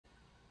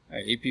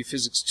Alright, AP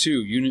Physics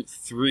 2, Unit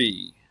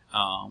 3,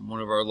 one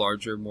of our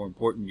larger, more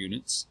important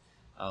units.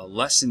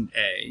 Lesson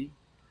A,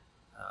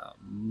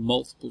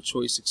 multiple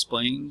choice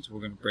explained. We're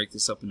going to break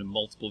this up into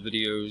multiple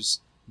videos.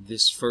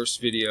 This first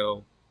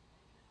video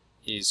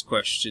is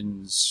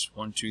questions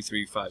 1, 2,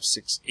 3, 5,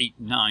 6, 8,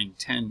 9,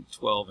 10,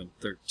 12, and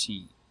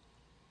 13.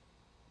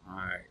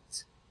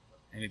 Alright,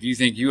 and if you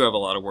think you have a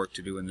lot of work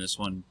to do in this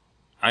one,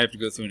 I have to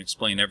go through and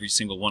explain every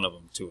single one of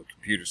them to a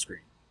computer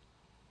screen.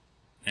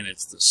 And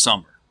it's the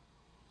summer.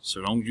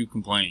 So don't you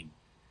complain.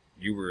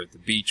 You were at the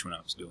beach when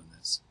I was doing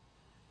this.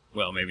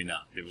 Well, maybe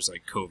not. It was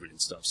like COVID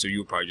and stuff, so you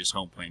were probably just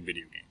home playing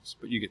video games.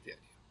 But you get the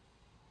idea.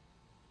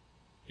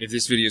 If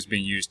this video is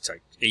being used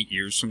like 8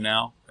 years from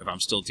now, if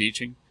I'm still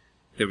teaching,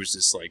 there was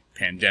this like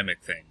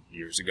pandemic thing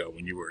years ago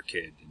when you were a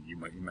kid, and you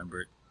might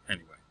remember it.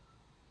 Anyway,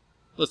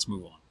 let's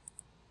move on.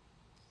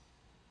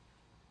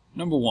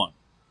 Number 1.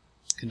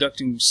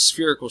 Conducting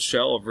spherical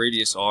shell of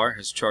radius r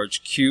has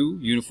charge q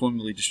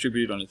uniformly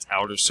distributed on its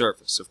outer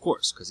surface. Of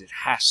course, because it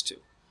has to.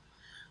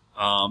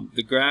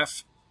 The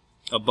graph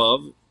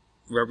above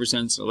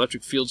represents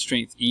electric field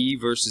strength E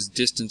versus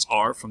distance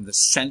r from the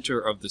center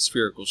of the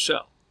spherical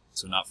shell.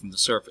 So not from the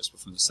surface, but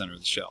from the center of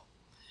the shell.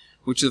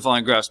 Which of the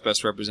following graphs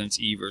best represents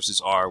E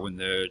versus r when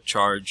the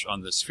charge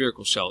on the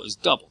spherical shell is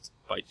doubled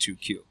by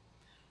 2q?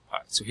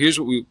 Alright, so here's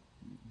what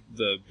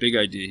the big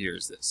idea here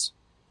is this.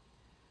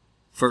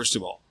 First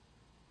of all,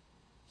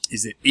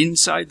 is that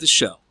inside the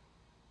shell,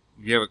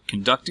 if you have a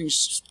conducting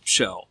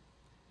shell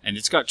and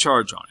it's got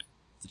charge on it,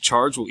 the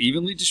charge will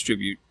evenly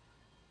distribute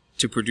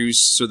to produce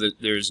so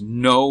that there's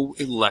no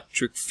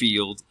electric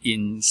field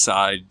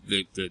inside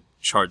the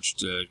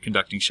charged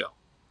conducting shell.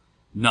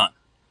 None.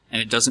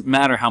 And it doesn't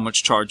matter how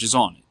much charge is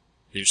on it.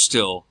 There's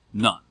still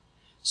none.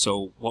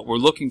 So what we're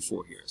looking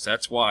for here is,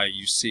 that's why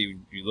you see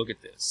when you look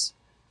at this,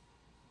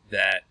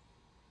 that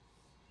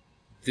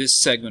this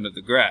segment of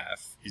the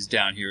graph is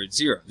down here at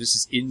 0. This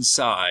is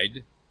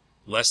inside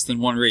less than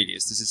 1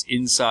 radius. This is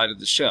inside of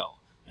the shell.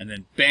 And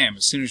then bam,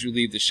 as soon as you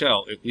leave the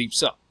shell, it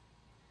leaps up.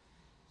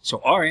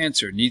 So our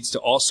answer needs to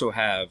also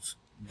have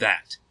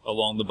that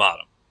along the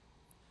bottom.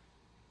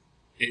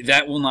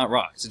 That will not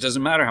rise. It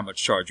doesn't matter how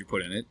much charge you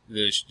put in it.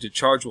 The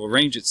charge will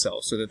arrange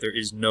itself so that there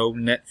is no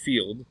net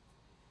field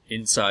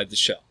inside the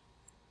shell.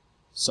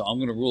 So I'm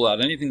going to rule out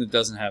anything that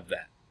doesn't have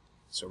that.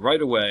 So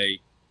right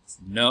away,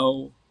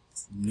 no,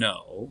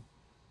 no,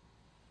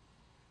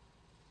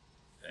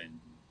 and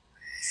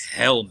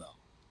hell no.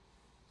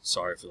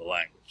 Sorry for the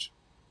language.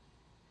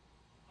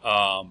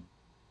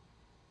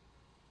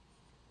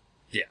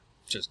 Yeah,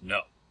 just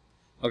no.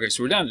 Okay,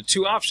 so we're down to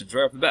 2 options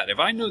right off the bat. If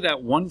I know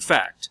that one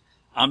fact,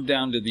 I'm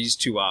down to these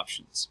 2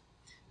 options.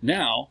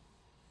 Now,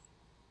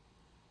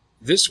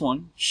 this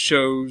one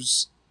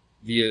shows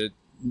the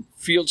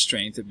field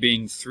strength of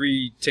being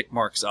 3 tick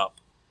marks up.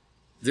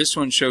 This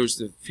one shows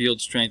the field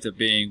strength of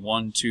being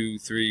 1, 2,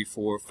 3,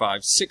 4,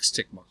 5, 6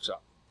 tick marks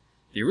up.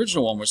 The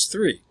original one was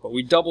 3, but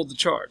we doubled the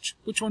charge.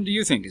 Which one do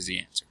you think is the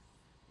answer?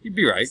 You'd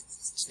be right.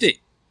 It's D.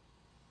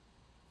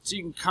 So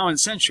you can common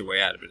sense your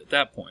way out of it at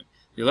that point.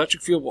 The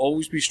electric field will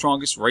always be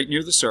strongest right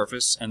near the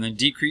surface, and then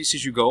decrease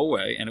as you go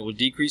away, and it will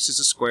decrease as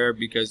a square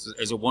because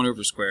as a 1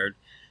 over squared,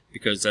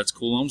 because that's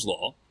Coulomb's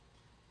law.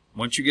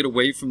 Once you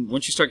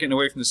start getting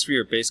away from the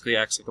sphere, it basically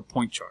acts like a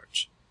point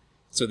charge.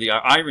 So the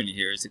irony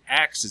here is it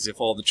acts as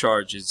if all the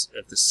charge is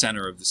at the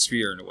center of the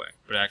sphere in a way.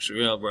 But actually,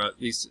 well, at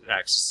least it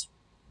acts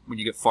when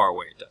you get far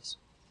away, it does.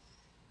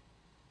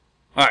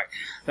 Alright,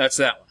 that's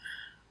that one.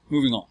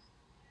 Moving on.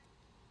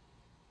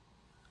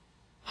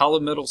 Hollow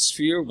metal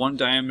sphere, 1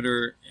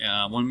 meter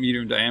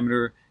in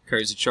diameter,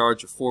 carries a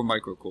charge of 4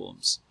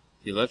 microcoulombs.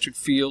 The electric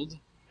field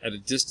at a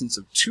distance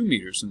of 2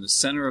 meters from the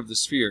center of the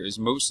sphere is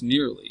most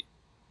nearly...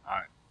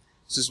 Alright,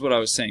 this is what I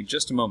was saying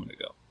just a moment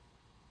ago.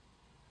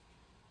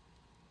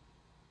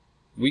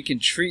 We can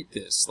treat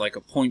this like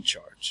a point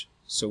charge.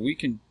 So we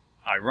can,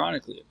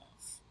 ironically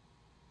enough,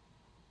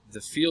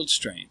 the field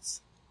strength,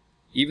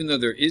 even though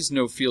there is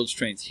no field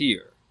strength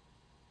here,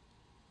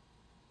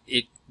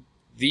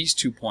 these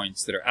 2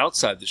 points that are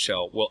outside the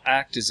shell will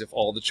act as if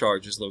all the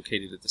charge is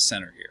located at the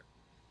center here.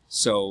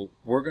 So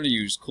we're going to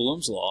use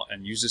Coulomb's law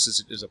and use this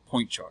as a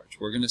point charge.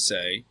 We're going to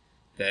say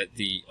that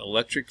the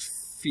electric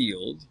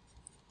field,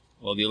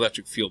 well, the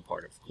electric field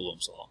part of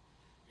Coulomb's law,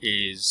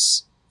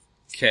 is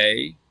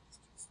K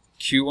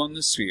Q on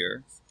the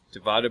sphere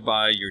divided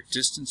by your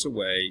distance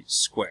away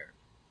squared.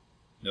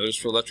 Notice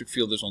for electric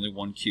field there's only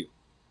 1 Q.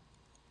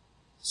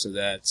 So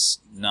that's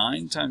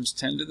 9 times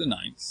 10 to the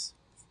 9th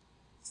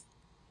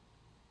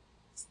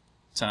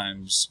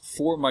times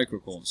 4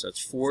 microcoulombs.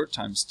 That's 4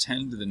 times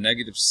 10 to the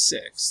negative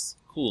 6th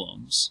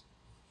coulombs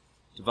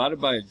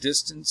divided by a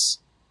distance.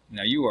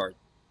 Now you are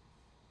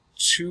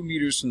 2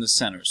 meters from the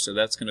center, so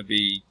that's going to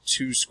be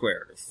 2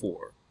 squared, or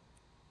 4.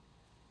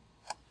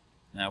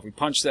 Now if we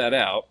punch that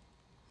out,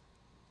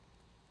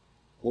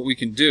 what we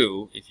can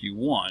do, if you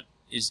want,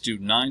 is do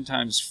 9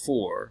 times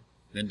 4,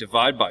 then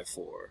divide by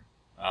 4.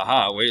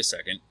 Aha, wait a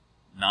second.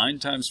 9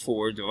 times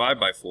 4, divide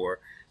by 4,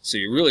 so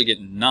you're really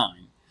getting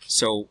 9.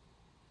 So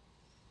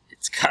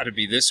it's got to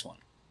be this one.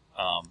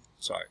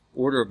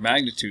 order of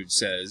magnitude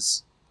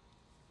says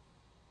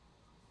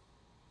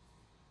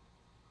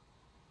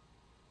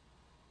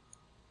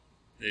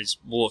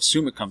we'll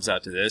assume it comes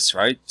out to this,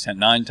 right?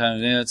 9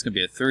 times, yeah, it's going to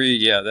be a 3.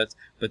 Yeah,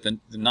 but the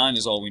 9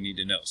 is all we need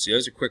to know. So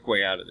there's a quick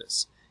way out of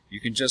this. You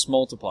can just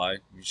multiply.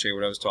 Let me show you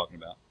what I was talking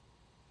about.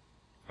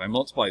 If I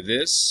multiply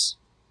this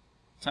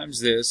times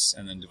this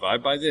and then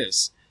divide by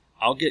this,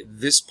 I'll get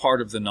this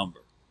part of the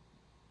number,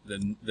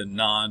 the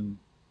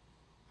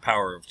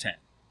non-power of 10.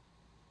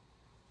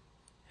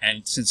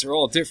 And since they're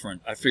all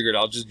different, I figured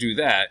I'll just do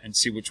that and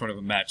see which one of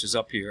them matches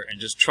up here and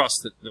just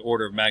trust that the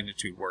order of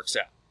magnitude works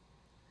out.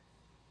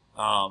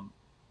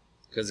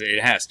 Because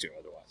it has to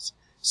otherwise.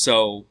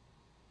 So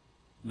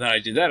then I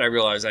did that, I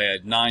realized I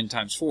had 9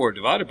 times 4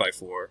 divided by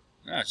 4.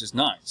 It's just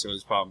 9. So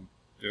there's a problem.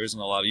 There isn't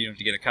a lot of, you don't have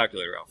to get a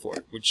calculator out for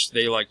it, which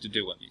they like to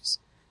do on these.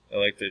 They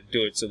like to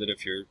do it so that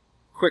if you're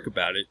quick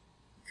about it,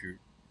 if you're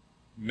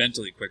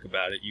mentally quick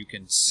about it, you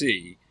can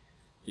see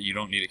that you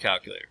don't need a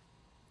calculator.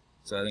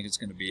 So I think it's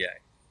going to be A.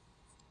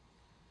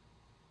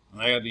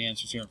 And I have the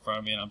answers here in front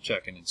of me and I'm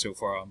checking, and so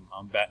far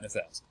I'm batting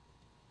 1,000.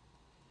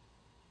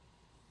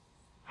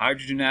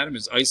 Hydrogen atom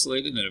is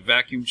isolated in a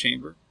vacuum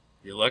chamber.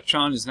 The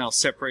electron is now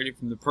separated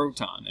from the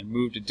proton and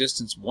moved a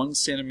distance 1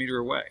 centimeter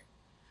away.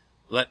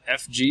 Let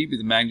Fg be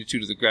the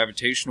magnitude of the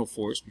gravitational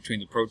force between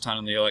the proton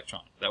and the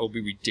electron. That will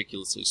be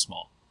ridiculously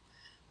small.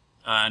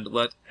 And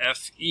let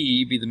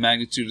Fe be the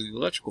magnitude of the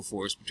electrical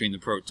force between the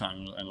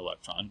proton and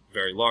electron,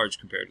 very large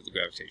compared to the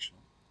gravitational.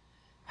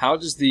 How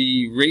does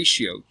the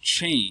ratio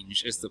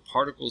change as the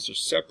particles are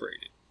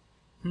separated?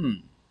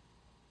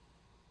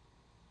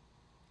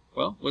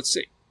 Well, let's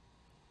see.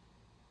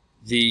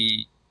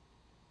 The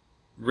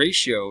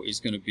ratio is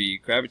going to be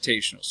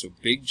gravitational, so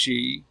big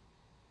G,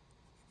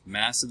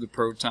 mass of the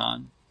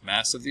proton,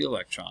 mass of the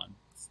electron,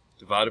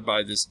 divided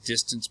by this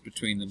distance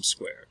between them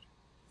squared,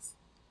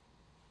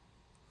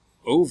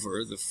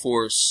 over the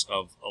force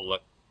of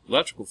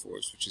electrical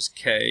force, which is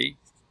K,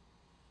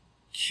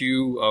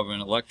 Q of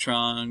an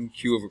electron,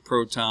 Q of a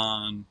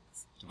proton,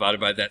 divided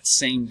by that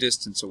same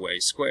distance away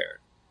squared.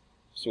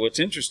 So what's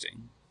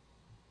interesting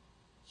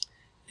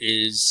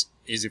is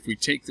if we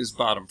take this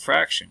bottom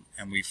fraction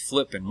and we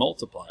flip and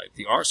multiply,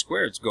 the r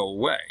squareds go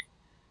away,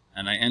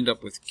 and I end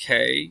up with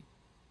K,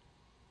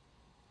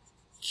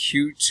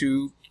 Q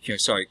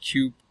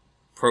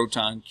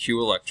proton,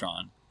 Q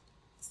electron,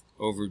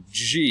 over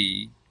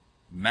G,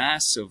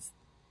 mass of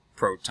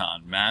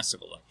proton, mass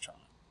of electron.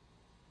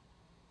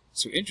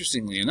 So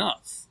interestingly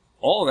enough,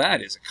 all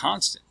that is a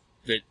constant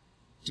that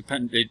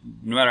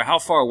no matter how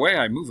far away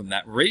I move them,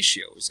 that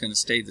ratio is going to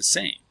stay the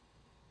same.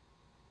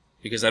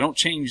 Because I don't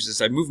change this,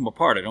 I move them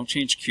apart, I don't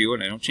change Q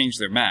and I don't change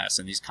their mass,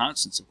 and these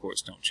constants of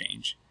course don't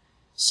change.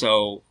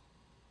 So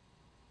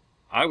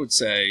I would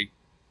say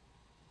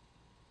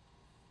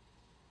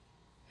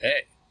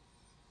A.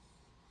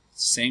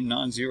 Same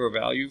non-zero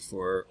value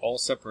for all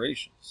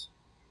separations.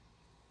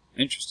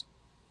 Interesting.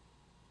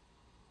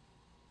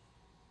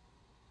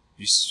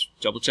 You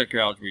double check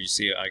your algebra, you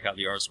see like how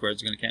the r squared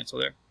is going to cancel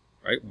there,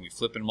 right? When we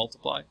flip and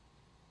multiply.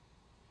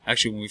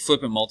 Actually, when we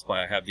flip and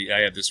multiply, I have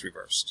this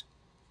reversed.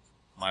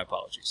 My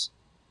apologies.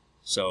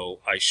 So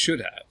I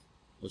should have,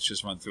 let's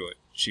just run through it,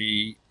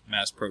 G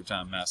mass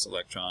proton mass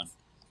electron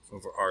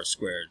over r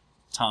squared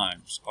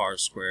times r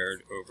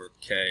squared over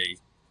K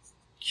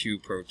Q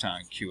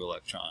proton Q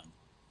electron.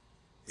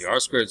 The r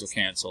squareds will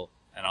cancel,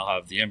 and I'll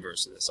have the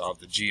inverse of this. I'll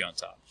have the G on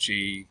top.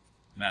 G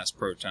mass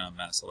proton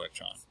mass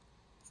electron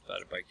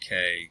divided by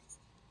K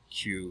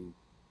Q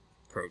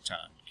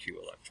proton Q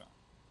electron.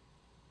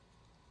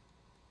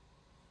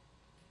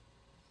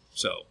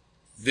 So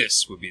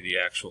this would be the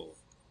actual,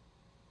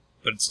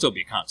 but it'd still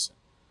be constant.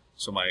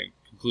 So my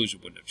conclusion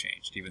wouldn't have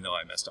changed, even though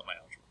I messed up my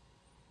algebra.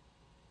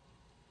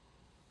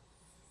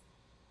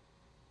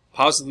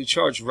 Positively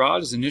charged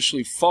rod is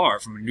initially far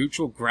from a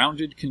neutral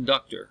grounded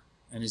conductor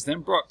and is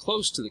then brought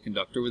close to the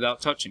conductor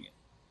without touching it.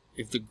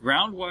 If the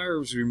ground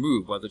wire is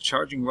removed while the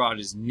charging rod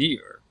is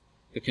near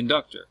the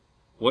conductor,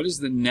 what is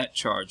the net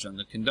charge on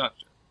the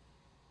conductor?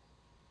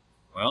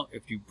 Well,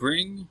 if you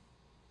bring,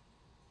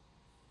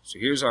 so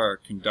here's our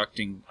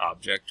conducting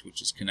object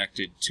which is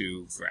connected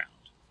to ground.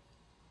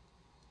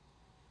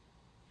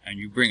 And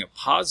you bring a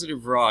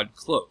positive rod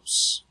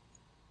close,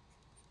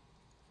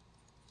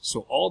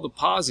 so all the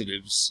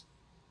positives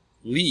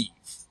leave.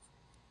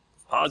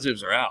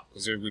 Positives are out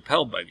because they're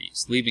repelled by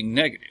these, leaving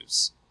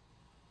negatives.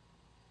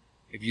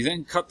 If you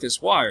then cut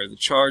this wire, the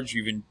charge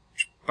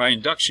by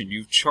induction,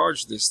 you've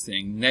charged this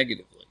thing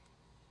negatively.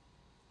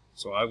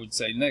 So I would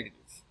say negative.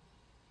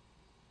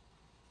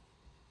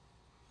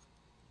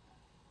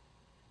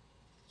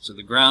 So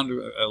the ground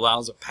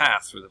allows a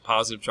path for the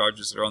positive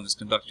charges that are on this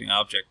conducting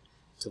object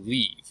to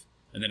leave.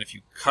 And then if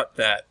you cut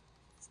that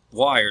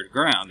wire to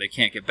ground, they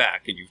can't get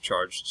back, and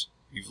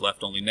you've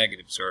left only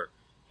negatives, or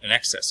an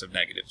excess of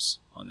negatives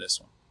on this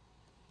one.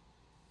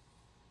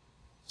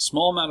 A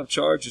small amount of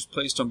charge is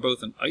placed on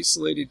both an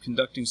isolated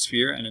conducting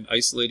sphere and an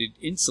isolated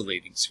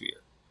insulating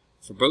sphere.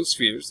 For both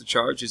spheres, the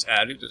charge is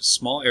added at a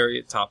small area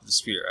at the top of the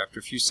sphere. After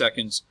a few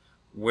seconds,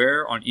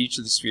 where on each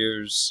of the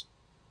spheres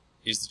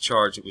is the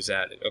charge that was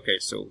added. Okay,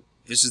 so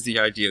this is the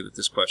idea that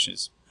this question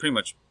is pretty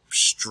much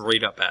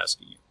straight up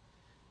asking you.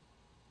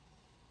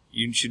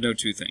 You should know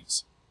two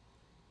things.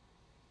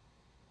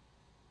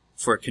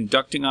 For a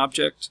conducting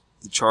object,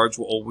 the charge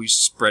will always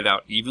spread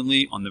out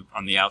evenly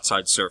on the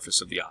outside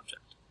surface of the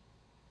object.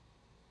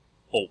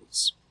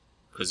 Always.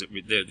 Because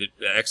the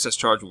excess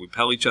charge will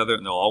repel each other,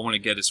 and they'll all want to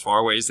get as far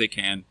away as they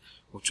can,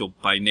 which will,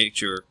 by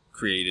nature,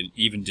 create an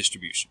even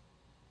distribution.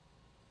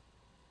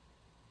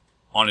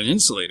 On an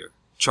insulator,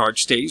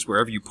 charge stays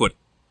wherever you put it,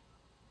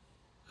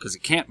 because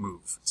it can't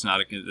move. It's not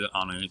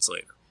on an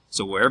insulator.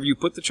 So wherever you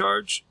put the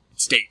charge,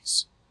 it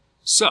stays.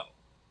 So,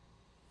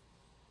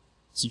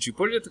 since you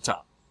put it at the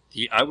top,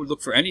 I would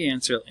look for any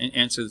answer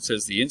that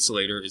says the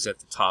insulator is at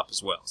the top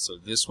as well. So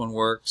this one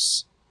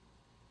works.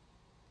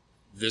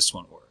 This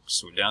one works.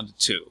 So we're down to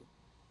 2.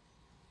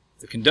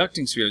 The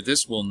conducting sphere,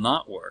 this will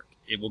not work.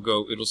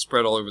 It'll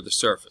spread all over the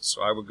surface.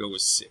 So I would go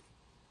with C.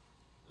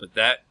 But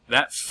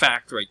that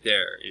fact right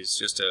there is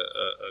just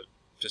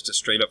a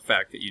straight up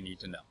fact that you need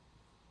to know.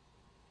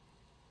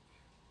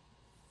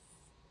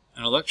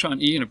 An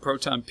electron E and a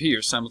proton P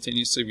are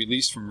simultaneously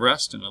released from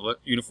rest in a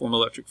uniform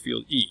electric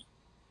field E,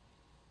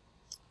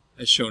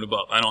 as shown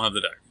above. I don't have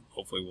the diagram.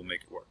 Hopefully we'll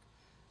make it work.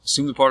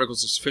 Assume the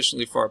particles are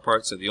sufficiently far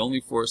apart so the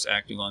only force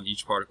acting on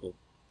each particle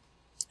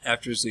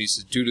after its release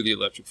is due to the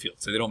electric field,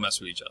 so they don't mess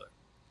with each other.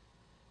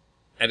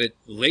 At a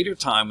later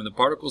time, when the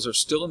particles are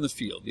still in the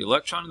field, the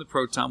electron and the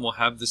proton will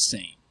have the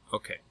same.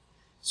 Okay,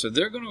 so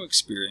they're going to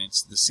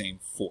experience the same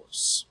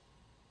force,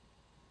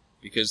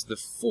 because the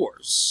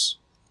force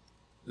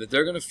that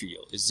they're going to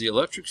feel is the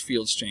electric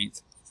field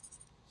strength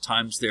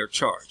times their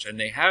charge, and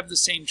they have the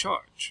same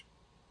charge.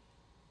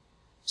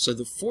 So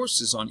the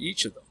forces on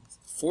each of them,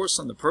 the force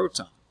on the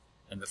proton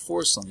and the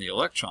force on the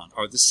electron,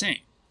 are the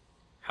same.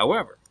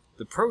 However,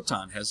 the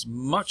proton has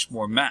much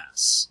more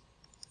mass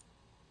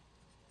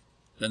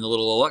than the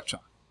little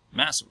electron.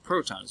 Mass of a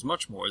proton is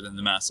much more than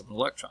the mass of an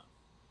electron.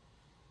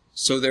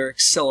 So their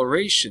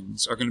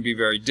accelerations are going to be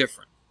very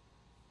different.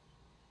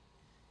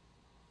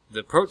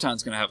 The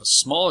proton's going to have a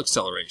small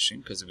acceleration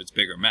because of its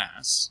bigger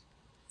mass,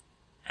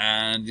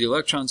 and the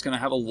electron's going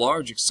to have a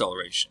large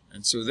acceleration.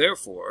 And so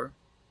therefore,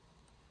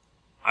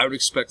 I would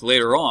expect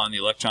later on the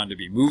electron to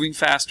be moving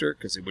faster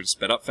because it would have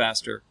sped up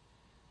faster,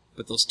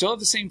 but they'll still have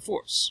the same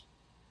force.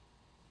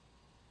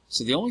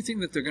 So the only thing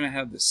that they're going to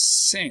have the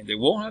same, they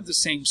won't have the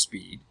same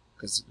speed,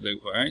 because they'll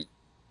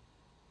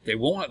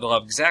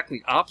have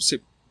exactly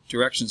opposite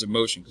directions of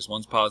motion, because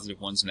one's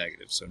positive, one's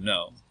negative. So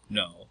no.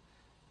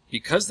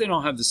 Because they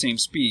don't have the same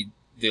speed,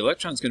 the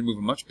electron's going to move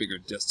a much bigger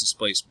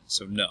displacement.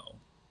 So no.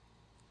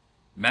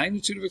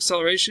 Magnitude of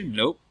acceleration?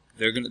 Nope.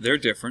 They're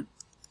different.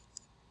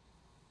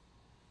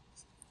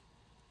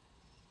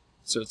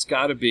 So it's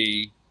got to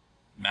be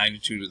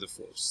magnitude of the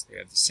force. They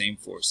have the same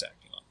force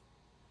acting on them.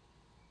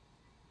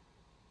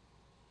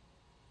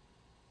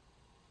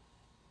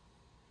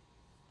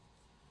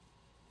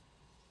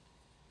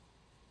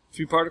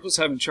 Three particles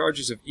having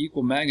charges of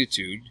equal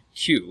magnitude,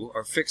 Q,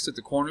 are fixed at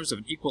the corners of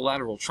an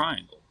equilateral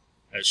triangle,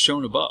 as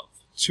shown above.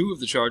 2 of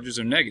the charges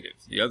are negative,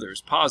 the other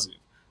is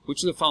positive.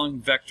 Which of the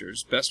following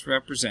vectors best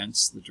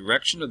represents the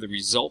direction of the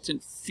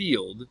resultant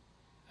field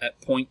at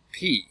point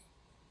P,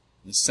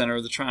 in the center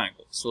of the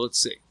triangle? So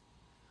let's see.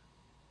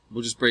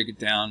 We'll just break it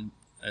down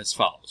as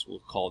follows. We'll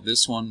call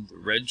this one the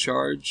red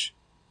charge,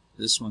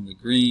 this one the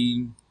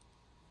green,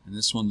 and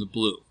this one the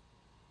blue.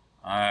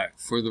 Alright,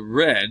 for the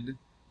red,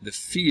 the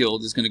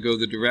field is going to go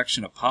the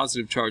direction a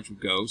positive charge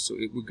would go, so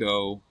it would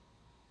go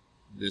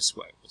this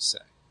way, we'll say.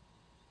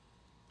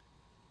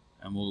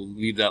 And we'll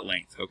leave that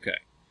length, okay.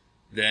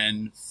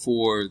 Then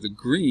for the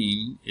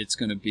green, it's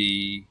going to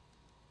be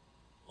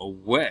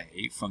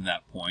away from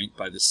that point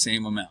by the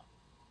same amount.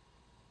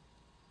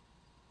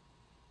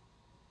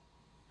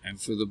 And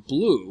for the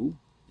blue,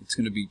 it's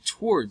going to be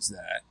towards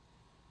that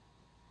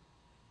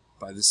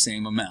by the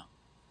same amount.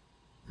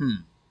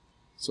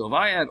 So if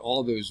I add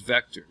all those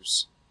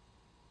vectors,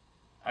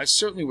 I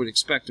certainly would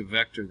expect a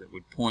vector that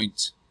would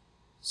point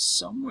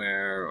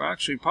somewhere, or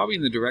actually probably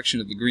in the direction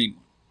of the green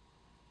one.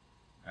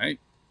 Right?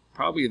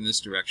 Probably in this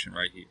direction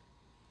right here.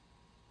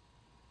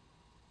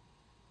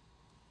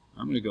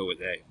 I'm going to go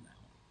with A on that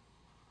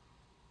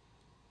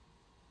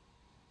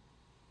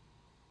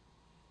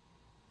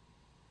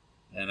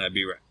one. And I'd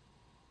be right.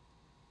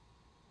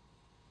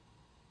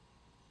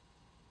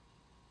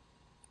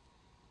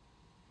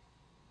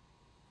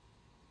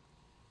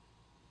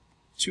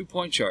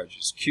 Two-point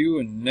charges, Q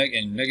and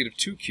negative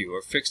 2Q,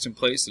 are fixed in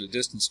place at a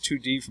distance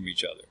 2d from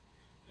each other,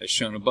 as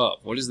shown above.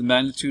 What is the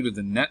magnitude of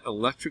the net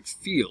electric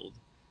field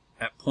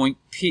at point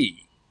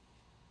P,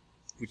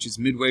 which is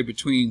midway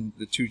between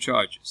the two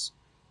charges?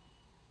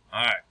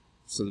 Alright,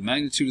 so the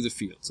magnitude of the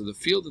field. So the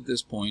field at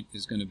this point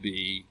is going to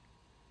be,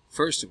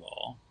 first of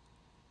all,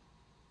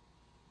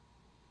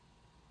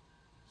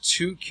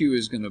 2Q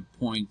is going to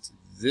point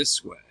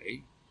this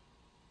way,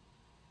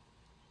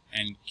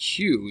 and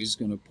Q is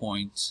going to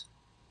point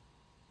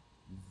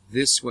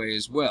this way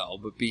as well,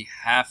 but be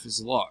half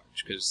as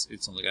large, because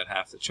it's only got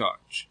half the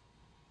charge.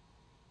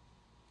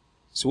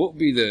 So what would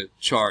be the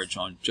charge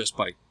on just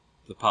by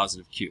the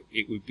positive Q?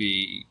 It would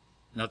be,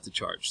 not the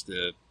charge,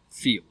 the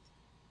field.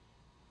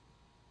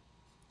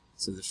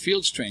 So the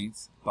field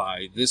strength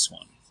by this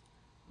one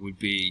would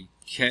be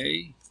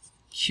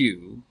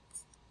KQ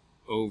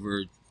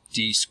over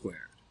D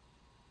squared.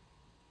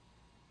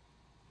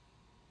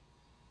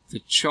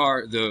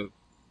 The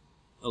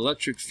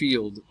electric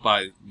field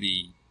by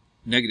the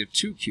negative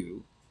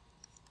 2Q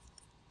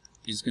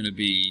is going to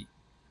be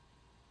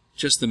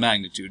just the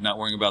magnitude, not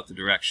worrying about the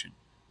direction,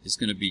 is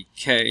going to be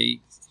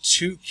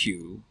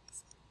K2Q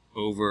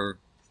over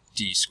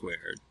D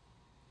squared.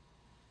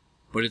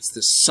 But it's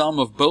the sum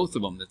of both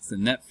of them that's the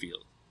net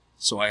field.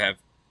 So I have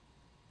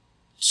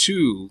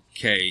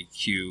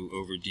 2KQ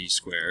over D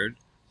squared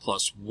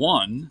plus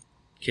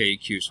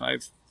 1KQ. So I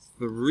have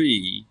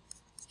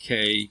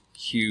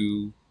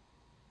 3KQ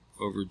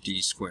over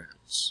D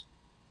squareds.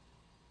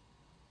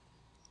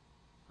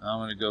 I'm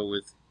going to go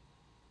with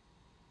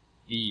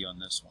E on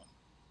this one.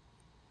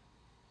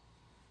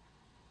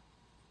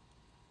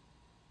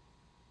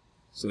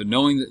 So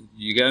knowing that,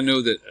 you got to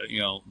know that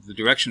the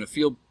direction of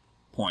field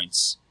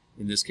points,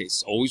 in this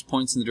case, always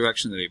points in the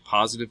direction that a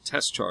positive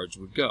test charge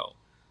would go.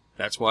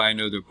 That's why I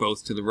know they're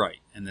both to the right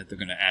and that they're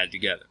going to add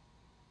together.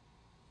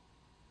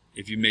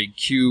 If you made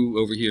Q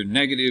over here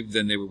negative,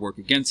 then they would work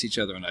against each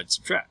other and I'd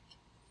subtract.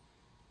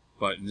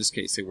 But in this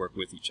case, they work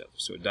with each other,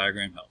 so a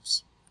diagram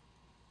helps.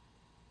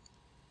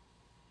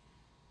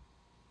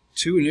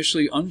 Two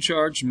initially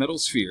uncharged metal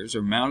spheres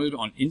are mounted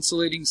on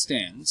insulating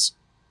stands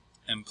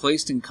and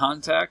placed in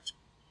contact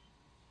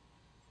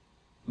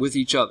with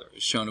each other,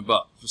 as shown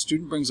above. If a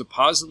student brings a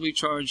positively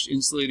charged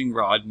insulating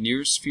rod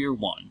near sphere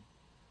 1,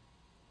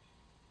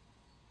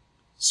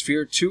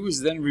 sphere 2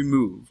 is then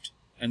removed,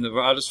 and the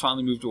rod is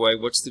finally moved away.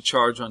 What's the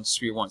charge on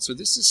sphere 1? So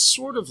this is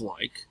sort of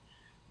like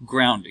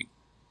grounding.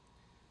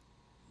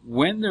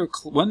 When they're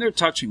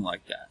touching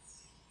like that,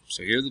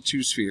 so here are the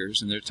two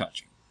spheres, and they're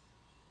touching,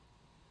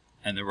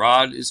 and the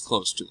rod is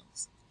close to them,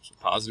 so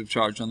positive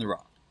charge on the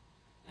rod.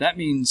 That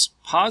means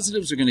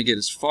positives are going to get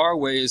as far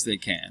away as they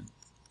can,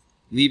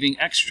 leaving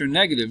extra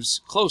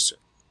negatives closer.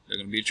 They're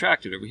going to be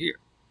attracted over here.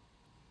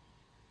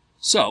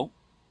 So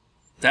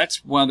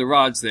that's one of the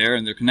rods there,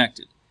 and they're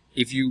connected.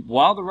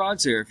 While the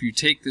rod's there, if you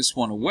take this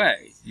one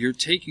away, you're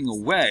taking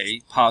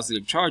away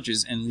positive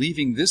charges and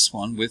leaving this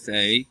one with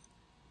a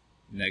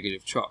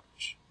negative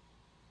charge.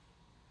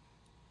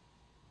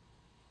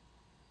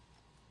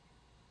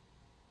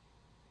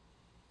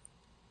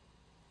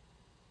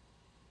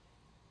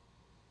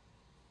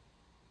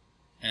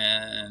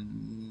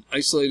 And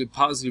isolated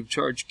positive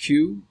charge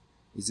Q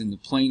is in the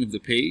plane of the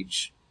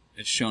page,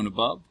 as shown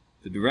above.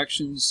 The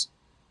directions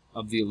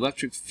of the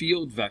electric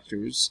field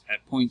vectors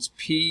at points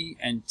P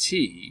and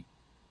T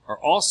are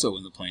also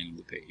in the plane of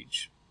the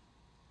page.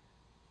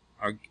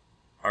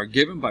 Are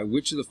given by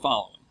which of the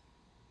following?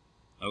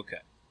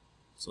 Okay,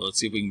 so let's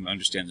see if we can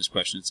understand this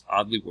question. It's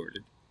oddly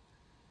worded.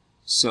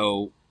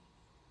 So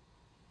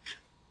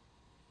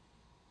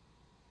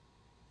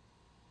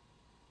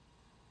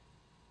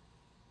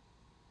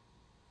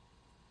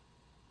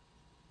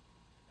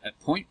at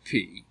point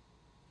P,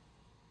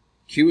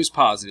 Q is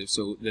positive,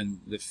 so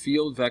then the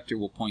field vector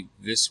will point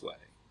this way,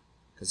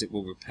 because it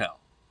will repel.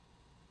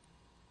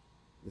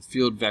 The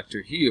field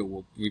vector here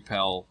will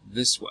repel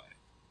this way.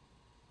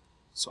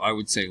 So I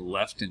would say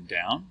left and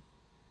down,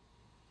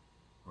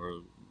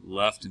 or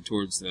left and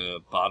towards the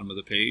bottom of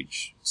the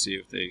page.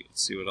 See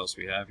what else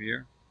we have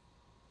here.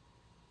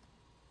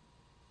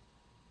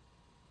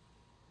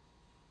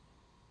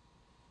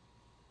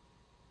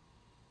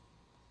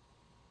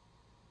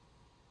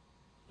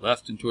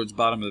 Left and towards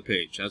bottom of the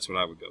page. That's what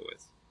I would go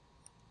with.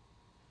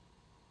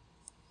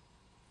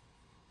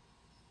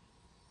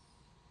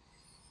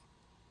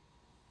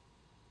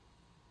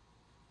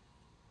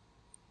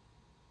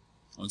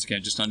 Once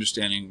again, just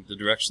understanding the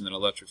direction that an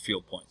electric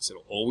field points.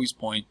 It'll always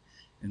point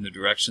in the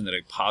direction that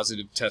a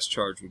positive test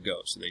charge would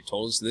go. So they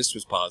told us this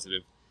was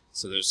positive,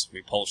 so there's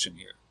repulsion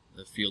here.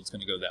 The field's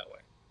going to go that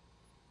way.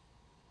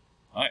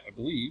 All right, I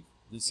believe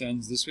this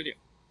ends this video.